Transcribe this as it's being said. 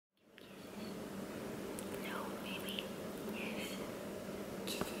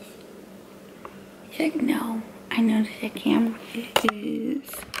check. No, I know the camera. It is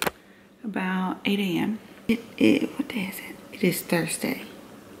about 8 a.m. What day is it? It is Thursday,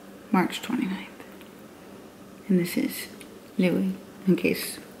 March 29th. And this is Louis, in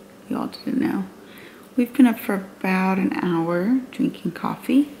case y'all didn't know. We've been up for about an hour drinking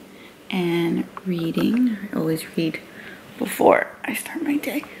coffee and reading. I always read before I start my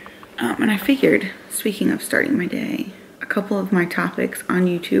day. And I figured, speaking of starting my day, a couple of my topics on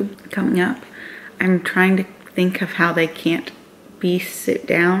YouTube coming up, I'm trying to think of how they can't be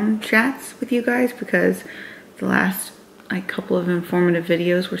sit-down chats with you guys, because the last couple of informative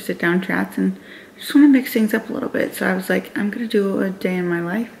videos were sit-down chats, and I just want to mix things up a little bit. So I was like, I'm gonna do a day in my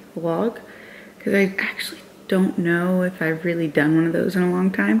life vlog, because I actually don't know if I've really done one of those in a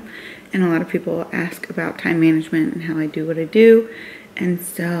long time, and a lot of people ask about time management and how I do what I do, and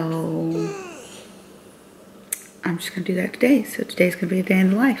so I'm just gonna do that today. So today's gonna be a day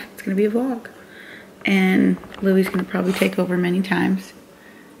in the life. It's gonna be a vlog. And Louis gonna probably take over many times,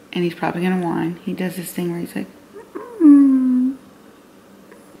 and he's probably gonna whine. He does this thing where he's like,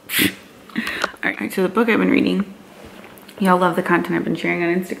 Alright, so the book I've been reading, y'all love the content I've been sharing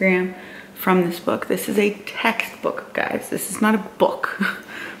on Instagram from this book. This is a textbook, guys. This is not a book.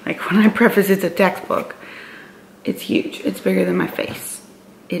 Like, when I preface it's a textbook, it's huge. It's bigger than my face.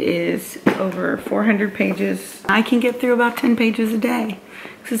 It is over 400 pages. I can get through about 10 pages a day.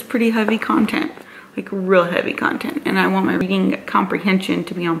 This is pretty heavy content. Like, real heavy content, and I want my reading comprehension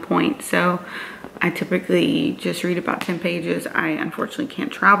to be on point, so I typically just read about 10 pages. I unfortunately can't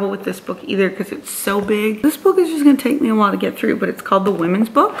travel with this book either because it's so big. This book is just gonna take me a while to get through, but it's called The Women's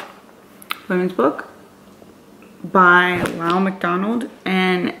Book by Lyle McDonald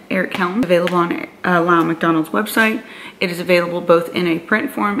and Eric Helms. Available on Lyle McDonald's website. It is available both in a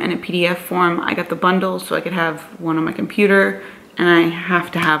print form and a PDF form. I got the bundle so I could have one on my computer, and I have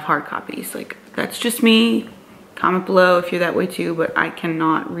to have hard copies. Like, that's just me. Comment below if you're that way too, but I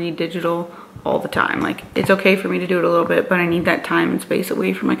cannot read digital all the time. Like, it's okay for me to do it a little bit, but I need that time and space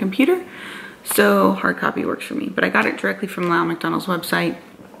away from my computer. So hard copy works for me, but I got it directly from Lyle McDonald's website.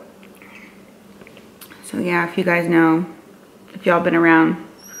 So yeah, if you guys know, if y'all been around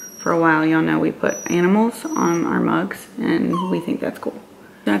for a while, y'all know we put animals on our mugs, and we think that's cool.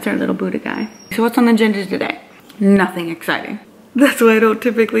 That's our little Buddha guy. So what's on the agenda today? Nothing exciting. That's why I don't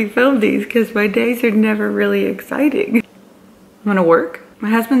typically film these, because my days are never really exciting. I'm gonna work. My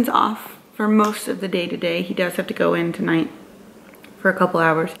husband's off for most of the day today. He does have to go in tonight for a couple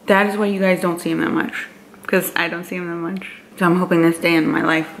hours. That is why you guys don't see him that much, because I don't see him that much. So I'm hoping this day in my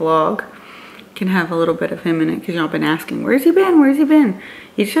life vlog can have a little bit of him in it, because y'all been asking, where's he been? Where's he been?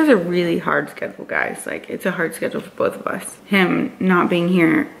 He just has a really hard schedule, guys. Like, it's a hard schedule for both of us. Him not being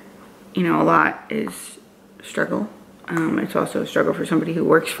here, you know, a lot is a struggle. It's also a struggle for somebody who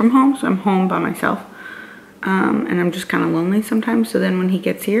works from home, so I'm home by myself. And I'm just kind of lonely sometimes, so then when he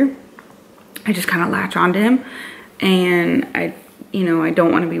gets here, I just kind of latch onto him, and I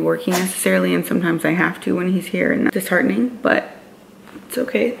don't want to be working necessarily, and sometimes I have to when he's here, and that's disheartening, but it's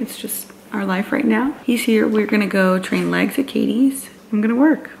okay. It's just our life right now. He's here. We're gonna go train legs at Katie's. I'm gonna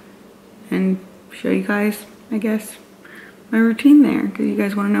work and show you guys, I guess, my routine there, because you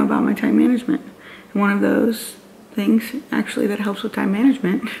guys want to know about my time management. And one of those things actually that helps with time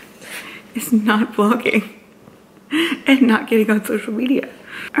management is not vlogging and not getting on social media.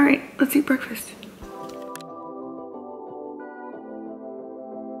 All right, let's eat breakfast.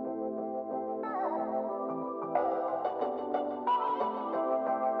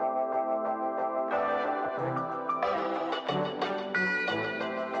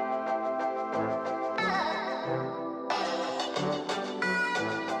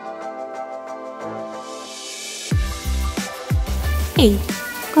 Hey,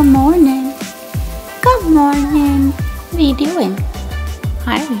 good morning. Good morning. What are you doing?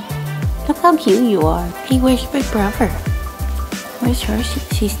 Hi. Look how cute you are. Hey, where's my brother? Where's her?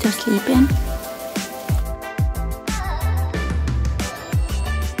 She's still sleeping?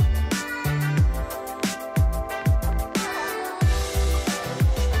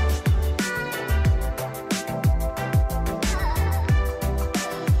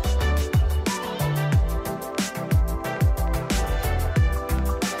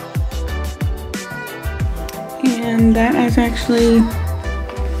 And that is actually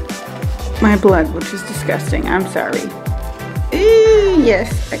my blood, which is disgusting. I'm sorry.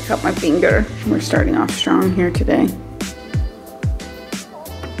 Yes, I cut my finger. We're starting off strong here today.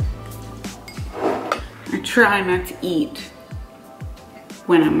 I try not to eat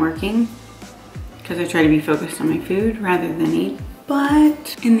when I'm working, because I try to be focused on my food rather than eat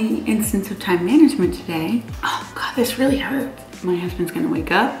But in the instance of time management today, oh God, this really hurts. My husband's gonna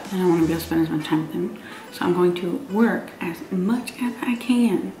wake up and I wanna be able to spend as much time with him. So I'm going to work as much as I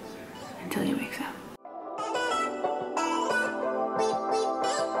can until he wakes up.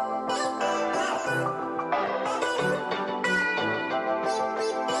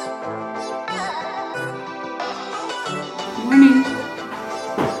 Morning.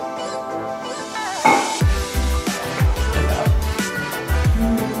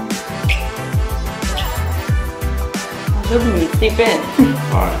 I was hoping you'd sleep in.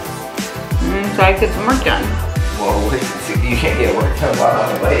 Why? So I could get some work done. Well, you can't get work done while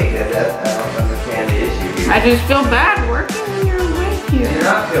I'm awake. I don't understand the issue here. I just feel bad working when you're awake here. You do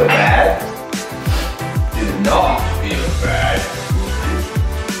not feel bad. Do not feel bad.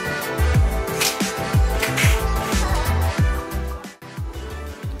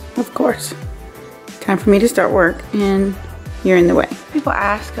 Of course. Time for me to start work and you're in the way. People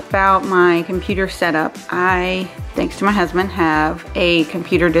ask about my computer setup. I, thanks to my husband, have a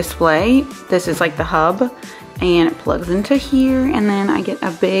computer display. This is like the hub and it plugs into here, and then I get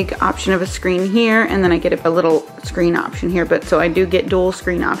a big option of a screen here, and then I get a little screen option here. But so I do get dual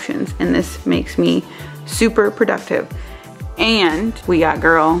screen options, and this makes me super productive. And we got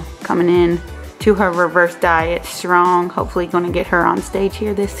girl coming in to her reverse diet strong. Hopefully gonna get her on stage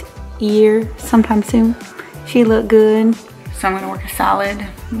here this year sometime soon. She look good. So I'm gonna work a solid,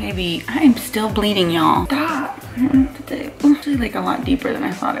 maybe, I am still bleeding, y'all. Stop. It's actually like a lot deeper than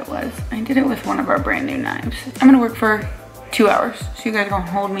I thought it was. I did it with one of our brand new knives. I'm gonna work for 2 hours. So you guys are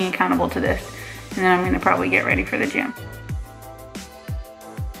gonna hold me accountable to this. And then I'm gonna probably get ready for the gym.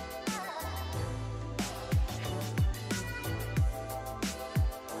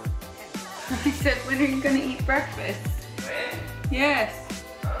 I said, when are you gonna eat breakfast? When? Yes.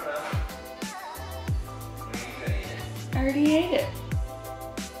 I don't know. When are you gonna eat it? I already ate it.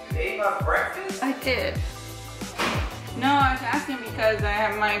 You ate my breakfast? I did. No, I was asking because I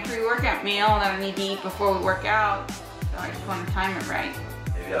have my pre-workout meal that I need to eat before we work out. So I just want to time it right.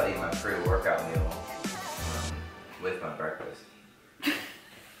 Maybe I'll eat my pre-workout meal with my breakfast.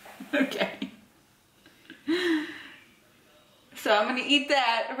 Okay. So I'm gonna eat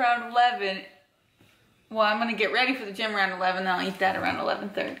that around 11. Well, I'm gonna get ready for the gym around 11, then I'll eat that around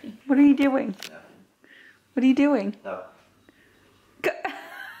 11:30. What are you doing? No. What are you doing? No.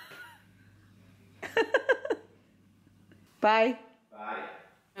 Bye. Bye.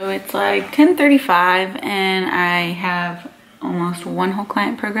 So it's like 10:35 and I have almost one whole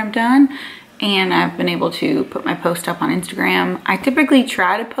client program done, and I've been able to put my post up on Instagram. I typically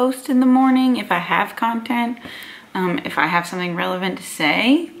try to post in the morning if I have content, if I have something relevant to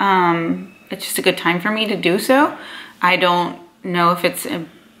say. It's just a good time for me to do so. I don't know if it's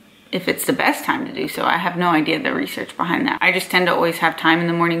the best time to do so. I have no idea the research behind that. I just tend to always have time in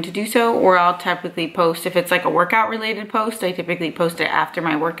the morning to do so, or I'll typically post, if it's like a workout related post, I typically post it after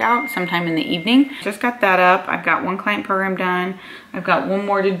my workout, sometime in the evening. Just got that up. I've got one client program done. I've got one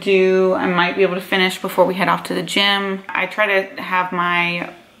more to do. I might be able to finish before we head off to the gym. I try to have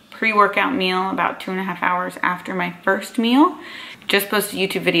my pre-workout meal about 2.5 hours after my first meal. Just posted a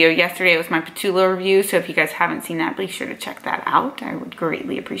YouTube video yesterday. It was my patula review, so if you guys haven't seen that, be sure to check that out. I would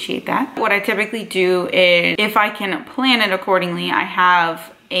greatly appreciate that. What I typically do is, if I can plan it accordingly, I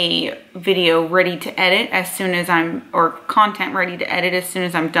have a video ready to edit as soon as or content ready to edit as soon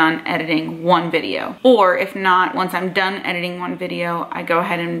as I'm done editing one video. Or if not, once I'm done editing one video, I go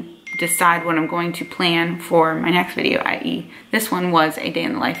ahead and decide what I'm going to plan for my next video, i.e. this one was a day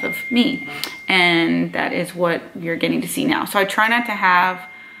in the life of me. And that is what you're getting to see now. So I try not to have,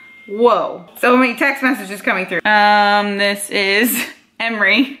 whoa, so many text messages coming through. This is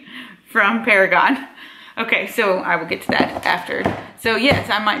Emery from Paragon. Okay, so I will get to that after. So yes,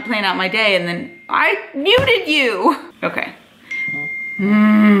 I might plan out my day and then I muted you. Okay.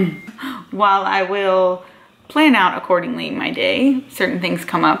 While I will plan out accordingly my day, certain things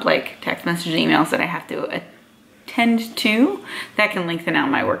come up like text messages, emails that I have to attend to that can lengthen out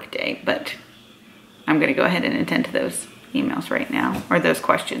my work day, but I'm gonna go ahead and attend to those emails right now, or those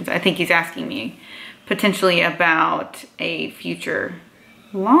questions. I think he's asking me potentially about a future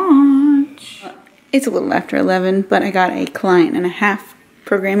launch. It's a little after 11, but I got a client and a half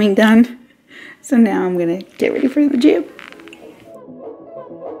programming done. So now I'm gonna get ready for the gym.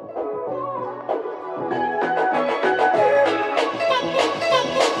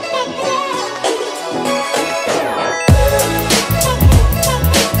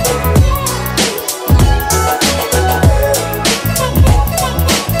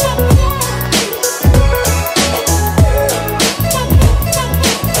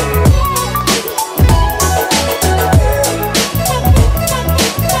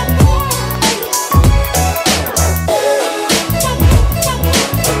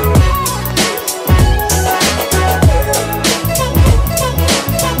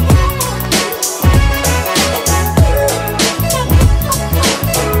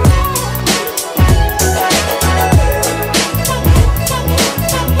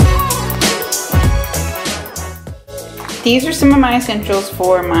 These are some of my essentials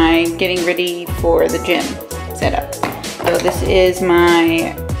for my getting ready for the gym setup. So this is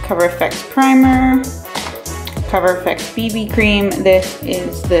my Cover FX primer, Cover FX BB cream. This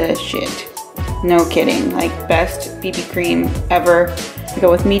is the shit. No kidding, like best BB cream ever. I go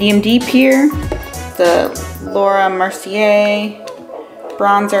with medium deep here. The Laura Mercier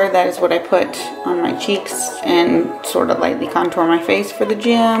bronzer, that is what I put on my cheeks and sort of lightly contour my face for the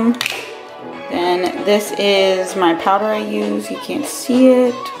gym. Then this is my powder I use. You can't see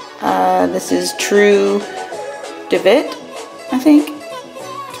it. This is True Divot, I think.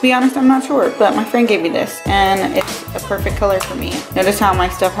 To be honest, I'm not sure, but my friend gave me this and it's a perfect color for me. Notice how my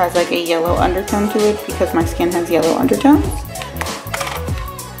stuff has like a yellow undertone to it because my skin has yellow undertones.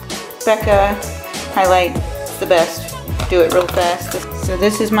 Becca highlight, it's the best. Do it real fast. So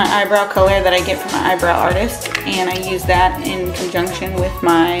this is my eyebrow color that I get from my eyebrow artist, and I use that in conjunction with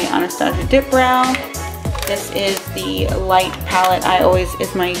my Anastasia Dip Brow. This is the light palette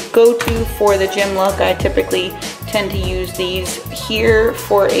is my go-to for the gym look. I typically tend to use these here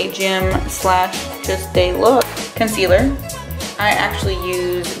for a gym / just day look. Concealer. I actually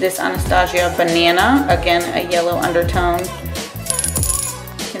use this Anastasia Banana, again a yellow undertone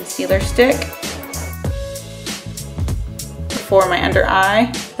concealer stick for my under eye.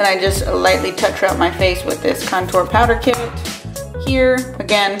 Then I just lightly touch up my face with this contour powder kit. Here,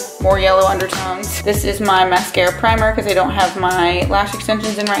 again, more yellow undertones. This is my mascara primer because I don't have my lash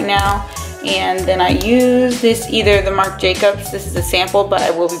extensions in right now. And then I use this, either the Marc Jacobs, this is a sample, but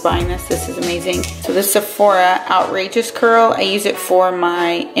I will be buying this. This is amazing. So this Sephora Outrageous Curl, I use it for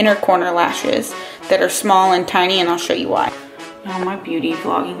my inner corner lashes that are small and tiny, and I'll show you why. Oh, my beauty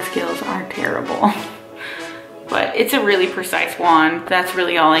vlogging skills are terrible. But it's a really precise wand. That's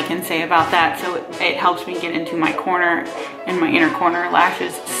really all I can say about that. So it helps me get into my corner and my inner corner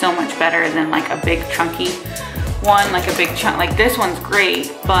lashes so much better than like a big chunky one, like a big chunk. Like this one's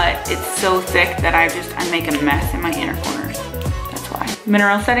great, but it's so thick that I make a mess in my inner corners. That's why.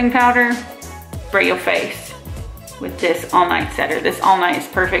 Mineral setting powder, spray your face with this all night setter. This all night is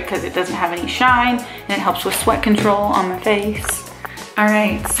perfect because it doesn't have any shine and it helps with sweat control on my face. All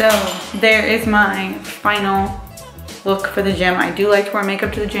right, so there is my final look for the gym. I do like to wear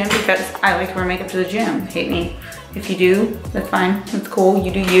makeup to the gym because I like to wear makeup to the gym. Hate me. If you do, that's fine. That's cool.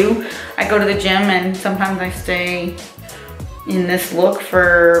 You do you. I go to the gym and sometimes I stay in this look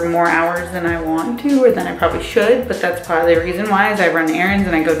for more hours than I want to or than I probably should, but that's probably the reason why is I run errands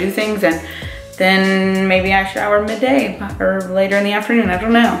and I go do things, and then maybe I shower midday or later in the afternoon. I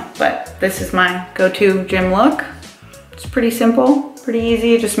don't know, but this is my go-to gym look. It's pretty simple. Pretty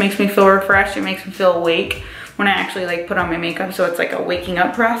easy. It just makes me feel refreshed. It makes me feel awake when I actually like put on my makeup. So it's like a waking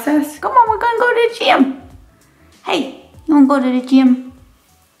up process. Come on, we're gonna go to the gym. Hey, you wanna go to the gym?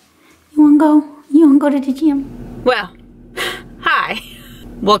 You wanna go? You wanna go to the gym? Well, hi.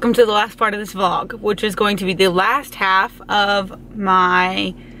 Welcome to the last part of this vlog, which is going to be the last half of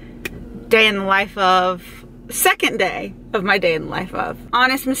my day in the life of, second day of my day in the life of.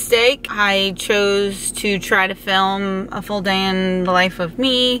 Honest mistake, I chose to try to film a full day in the life of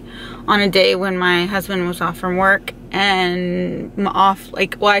me on a day when my husband was off from work and off,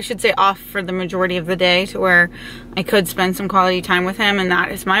 like, well, I should say off for the majority of the day to where I could spend some quality time with him, and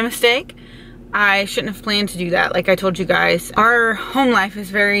that is my mistake. I shouldn't have planned to do that. Like I told you guys, our home life is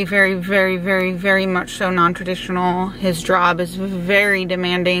very, very, very, very, very much so non-traditional. His job is very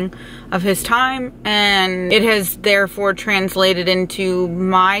demanding of his time, and it has therefore translated into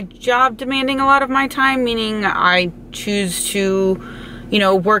my job demanding a lot of my time, meaning I choose to, you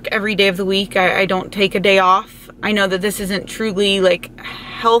know, work every day of the week. I don't take a day off. I know that this isn't truly like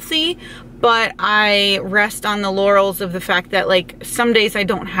healthy, but I rest on the laurels of the fact that like some days I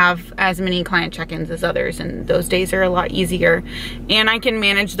don't have as many client check-ins as others, and those days are a lot easier, and I can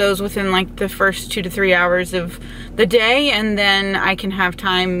manage those within like the first 2 to 3 hours of the day, and then I can have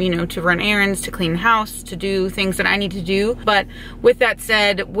time, you know, to run errands, to clean the house, to do things that I need to do. But with that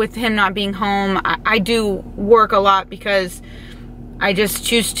said, with him not being home, I do work a lot because I just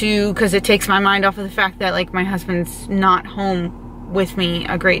choose to, because it takes my mind off of the fact that like my husband's not home with me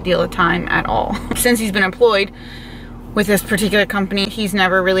a great deal of time at all. Since he's been employed with this particular company, he's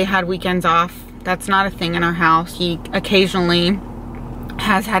never really had weekends off. That's not a thing in our house. He occasionally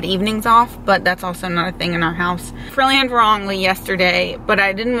has had evenings off, but that's also not a thing in our house. Really and wrongly yesterday, but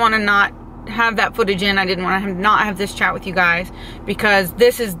I didn't want to not have that footage in. I didn't want to not have this chat with you guys because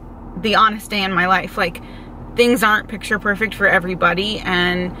this is the honest day in my life. Like, things aren't picture perfect for everybody,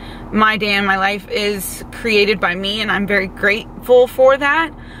 and my day in my life is created by me, and I'm very grateful for that.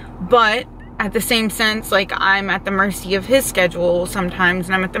 But at the same sense, like, I'm at the mercy of his schedule sometimes,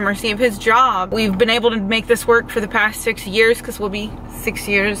 and I'm at the mercy of his job. We've been able to make this work for the past 6 years, because we'll be 6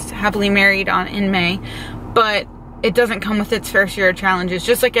 years happily married in May, but it doesn't come with its fair share of challenges.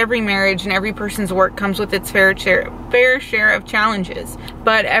 Just like every marriage and every person's work comes with its fair share of challenges.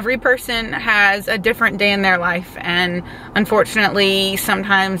 But every person has a different day in their life, and unfortunately,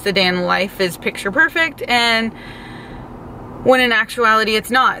 sometimes the day in life is picture perfect, and when in actuality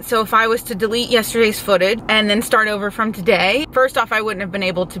it's not. So if I was to delete yesterday's footage and then start over from today, first off, I wouldn't have been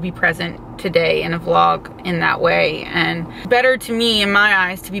able to be present today in a vlog in that way. And better to me, in my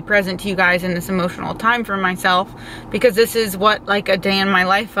eyes, to be present to you guys in this emotional time for myself, because this is what like a day in my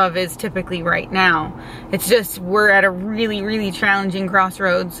life of is typically right now. It's just, we're at a really, really challenging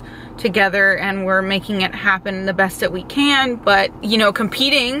crossroads together, and we're making it happen the best that we can. But, you know,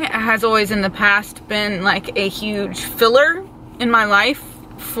 competing has always in the past been like a huge filler in my life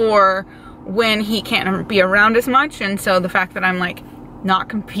for when he can't be around as much. And so the fact that I'm like not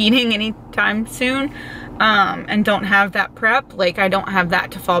competing anytime soon, and don't have that prep, like I don't have that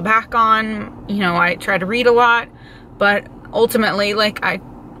to fall back on. You know, I try to read a lot, but ultimately, like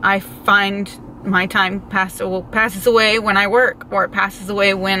I find my time passes away when I work, or it passes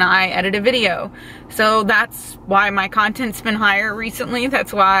away when I edit a video. So that's why my content's been higher recently.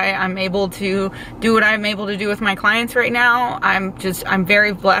 That's why I'm able to do what I'm able to do with my clients right now. I'm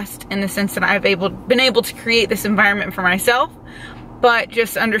very blessed in the sense that I've been able to create this environment for myself. But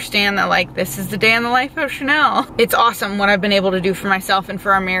just understand that, like, this is the day in the life of Chanel. It's awesome what I've been able to do for myself and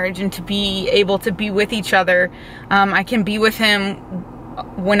for our marriage, and to be able to be with each other. I can be with him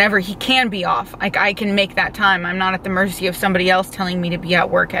whenever he can be off. Like, I can make that time. I'm not at the mercy of somebody else telling me to be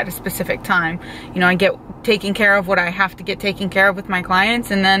at work at a specific time. You know, I get taken care of what I have to get taken care of with my clients,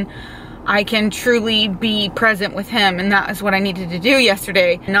 and then I can truly be present with him. And that is what I needed to do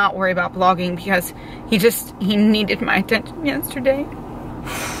yesterday. Not worry about vlogging, because he needed my attention yesterday.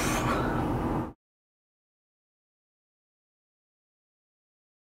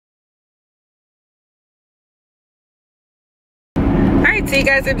 Alright, so you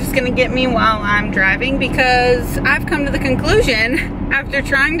guys are just gonna get me while I'm driving, because I've come to the conclusion, after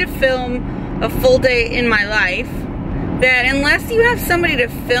trying to film a full day in my life, that unless you have somebody to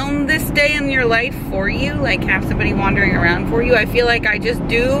film this day in your life for you, like have somebody wandering around for you, I feel like I just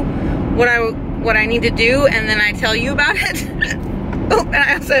do what I need to do, and then I tell you about it. Oh, and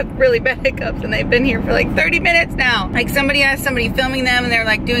I also have really bad hiccups, and they've been here for like 30 minutes now. Like, somebody has somebody filming them, and they're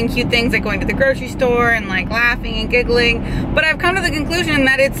like doing cute things like going to the grocery store and like laughing and giggling. But I've come to the conclusion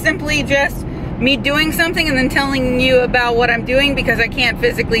that it's simply just me doing something and then telling you about what I'm doing, because I can't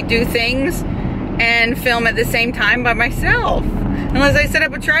physically do things and film at the same time by myself, unless I set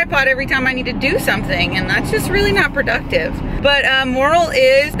up a tripod every time I need to do something, and that's just really not productive. But moral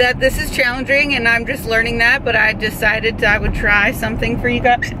is that this is challenging, and I'm just learning that, but I decided I would try something for you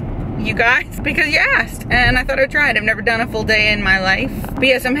guys because you asked, and I thought I'd try it. I've never done a full day in my life. But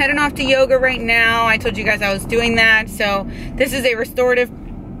yes, I'm heading off to yoga right now. I told you guys I was doing that. So this is a restorative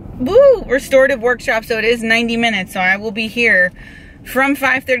workshop, so it is 90 minutes, so I will be here from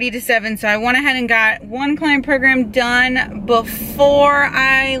 5:30 to 7. So I went ahead and got one client program done before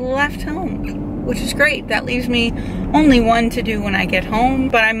I left home, which is great. That leaves me only one to do when I get home.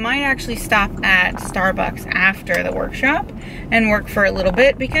 But I might actually stop at Starbucks after the workshop and work for a little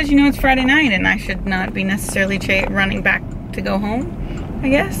bit, because, you know, it's Friday night and I should not be necessarily running back to go home, I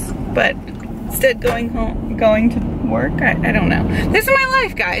guess. But instead going to work, I don't know. This is my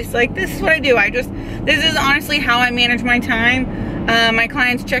life, guys. Like, this is what I do. This is honestly how I manage my time. My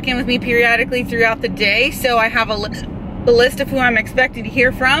clients check in with me periodically throughout the day, so I have a list of who I'm expected to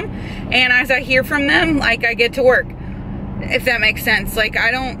hear from, and as I hear from them, like, I get to work, if that makes sense. Like,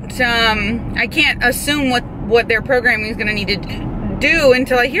 I can't assume what their programming is going to need to do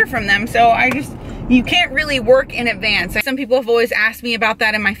until I hear from them. So you can't really work in advance. Some people have always asked me about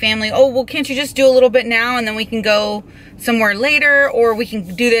that in my family. Oh, well, can't you just do a little bit now and then we can go somewhere later, or we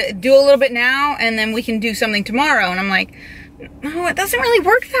can do a little bit now and then we can do something tomorrow? And I'm like, no, it doesn't really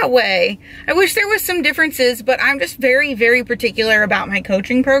work that way. I wish there was some differences, but I'm just very, very particular about my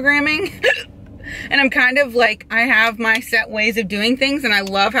coaching programming. And I'm kind of like, I have my set ways of doing things, and I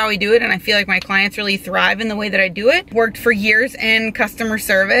love how I do it, and I feel like my clients really thrive in the way that I do it. Worked for years in customer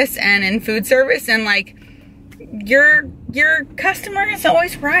service and in food service, and like, your customer is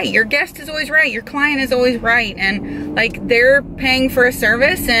always right, your guest is always right, your client is always right, and like, they're paying for a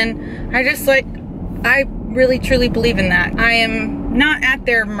service, and I really truly believe in that. I am not at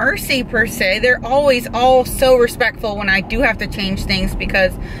their mercy per se. They're always all so respectful when I do have to change things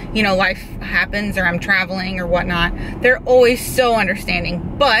because, you know, life happens or I'm traveling or whatnot. They're always so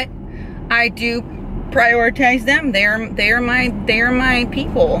understanding, but I do prioritize them. They are my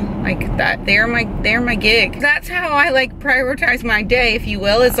people. Like that. They are my gig. That's how I like prioritize my day, if you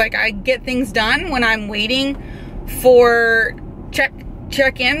will. It's like I get things done when I'm waiting for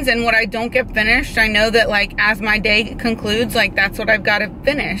check-ins, and what I don't get finished, I know that like as my day concludes, like that's what I've got to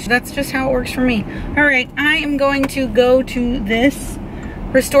finish. That's just how it works for me. All right, I am going to go to this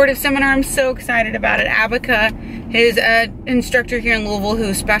restorative seminar. I'm so excited about it. Abaca is an instructor here in Louisville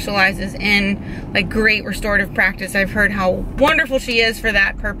who specializes in like great restorative practice. I've heard how wonderful she is for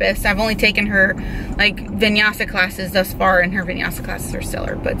that purpose. I've only taken her like vinyasa classes thus far, and her vinyasa classes are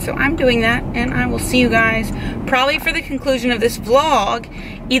stellar. But so I'm doing that, and I will see you guys probably for the conclusion of this vlog,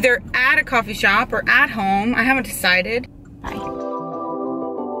 either at a coffee shop or at home. I haven't decided. Bye.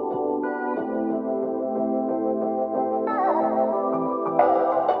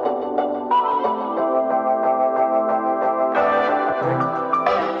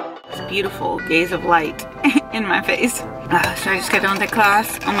 Beautiful gaze of light in my face. So I just got done with that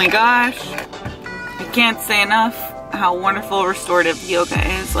class. Oh my gosh. I can't say enough how wonderful restorative yoga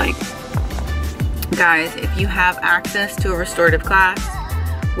is. Like, guys, if you have access to a restorative class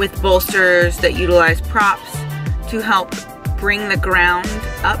with bolsters that utilize props to help bring the ground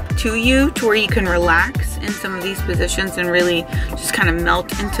up to you to where you can relax in some of these positions and really just kind of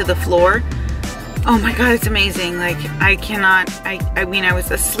melt into the floor. Oh my God, it's amazing. Like, I mean, I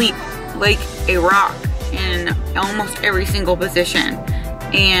was asleep like a rock in almost every single position,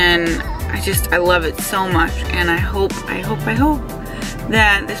 and I love it so much, and I hope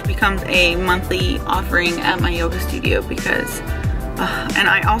that this becomes a monthly offering at my yoga studio, because and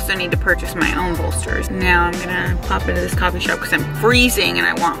I also need to purchase my own bolsters. Now I'm gonna pop into this coffee shop because I'm freezing and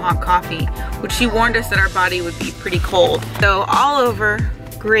I want hot coffee, which she warned us that our body would be pretty cold. So all over,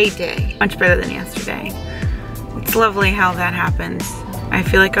 great day. Much better than yesterday. It's lovely how that happens. I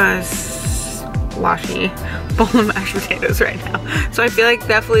feel like I was sloshy bowl of mashed potatoes right now. So I feel like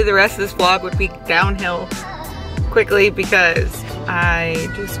definitely the rest of this vlog would be downhill quickly, because I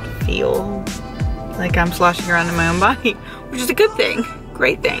just feel like I'm sloshing around in my own body, which is a good thing,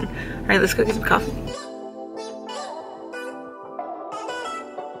 great thing. All right, let's go get some coffee.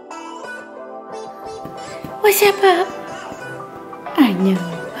 What's up, Bob? I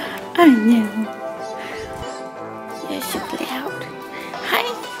know. You're so loud. Hi.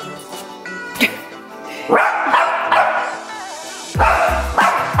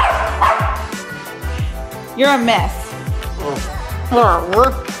 You're a mess.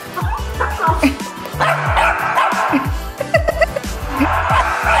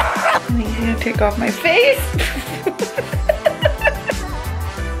 He's gonna take off my face.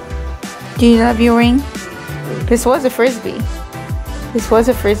 Do you love your ring? This was a frisbee.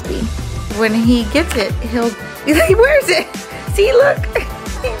 When he gets it, he wears it. See, look,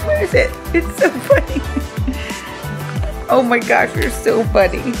 he wears it. It's so funny. Oh my gosh, you're so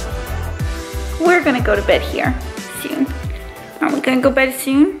funny. We're gonna go to bed here soon. Are we gonna go to bed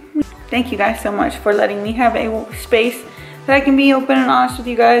soon? Thank you guys so much for letting me have a space that I can be open and honest with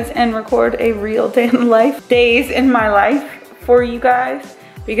you guys and record a real days in my life for you guys,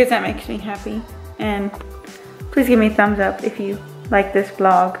 because that makes me happy. And please give me a thumbs up if you like this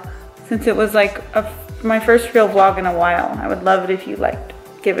vlog, since it was like my first real vlog in a while. I would love it if you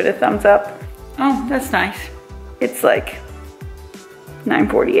give it a thumbs up. Oh, that's nice. It's like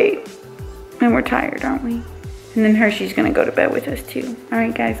 9:48 and we're tired, aren't we? And then Hershey's gonna go to bed with us too. All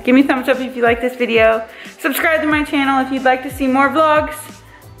right guys, give me a thumbs up if you like this video. Subscribe to my channel if you'd like to see more vlogs,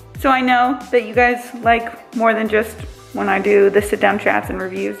 so I know that you guys like more than just when I do the sit down chats and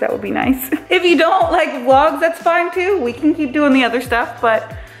reviews. That would be nice. If you don't like vlogs, that's fine too. We can keep doing the other stuff,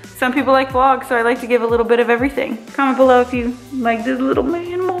 but some people like vlogs, so I like to give a little bit of everything. Comment below if you like this little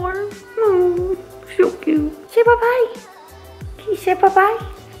man more. Oh, so cute. Say bye-bye. Can you say bye-bye?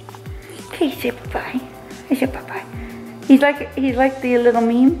 Can you say bye-bye? I said bye-bye. He's like the little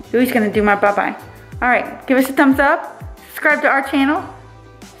meme. So he's gonna do my bye-bye. All right, give us a thumbs up. Subscribe to our channel.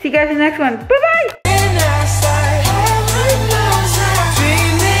 See you guys in the next one. Bye-bye.